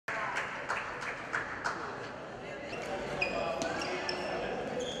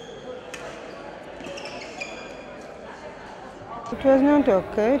It was not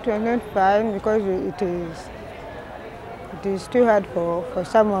okay, it was not fine because it is too hard for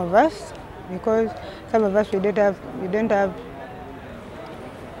some of us, because some of us we don't have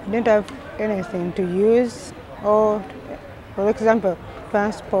anything to use, or for example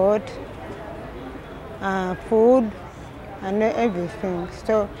transport, food and everything.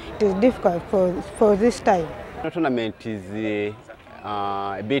 So it is difficult for this time. The tournament is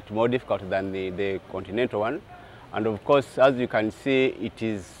a bit more difficult than the continental one, and of course, as you can see, it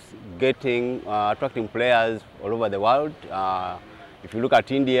is attracting players all over the world. If you look at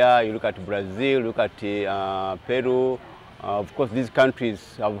India, you look at Brazil, look at Peru. Of course, these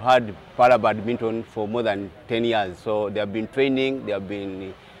countries have had para badminton for more than 10 years. So they have been training, they have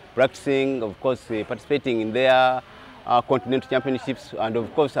been practicing, of course, participating in their continental championships. And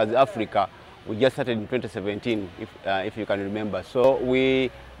of course, as Africa, we just started in 2017, if you can remember. So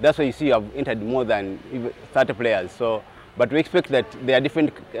that's why you see I've entered more than 30 players. So, but we expect that there are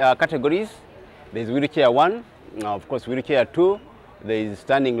different categories. There's wheelchair 1, of course wheelchair 2, there is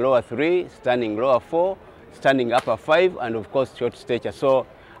standing lower 3, standing lower 4, standing upper 5, and of course short stature. So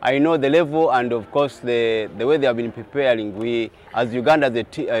I know the level, and of course the way they have been preparing. We, as Uganda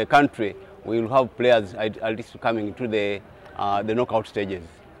as a country, we will have players at least coming to the knockout stages.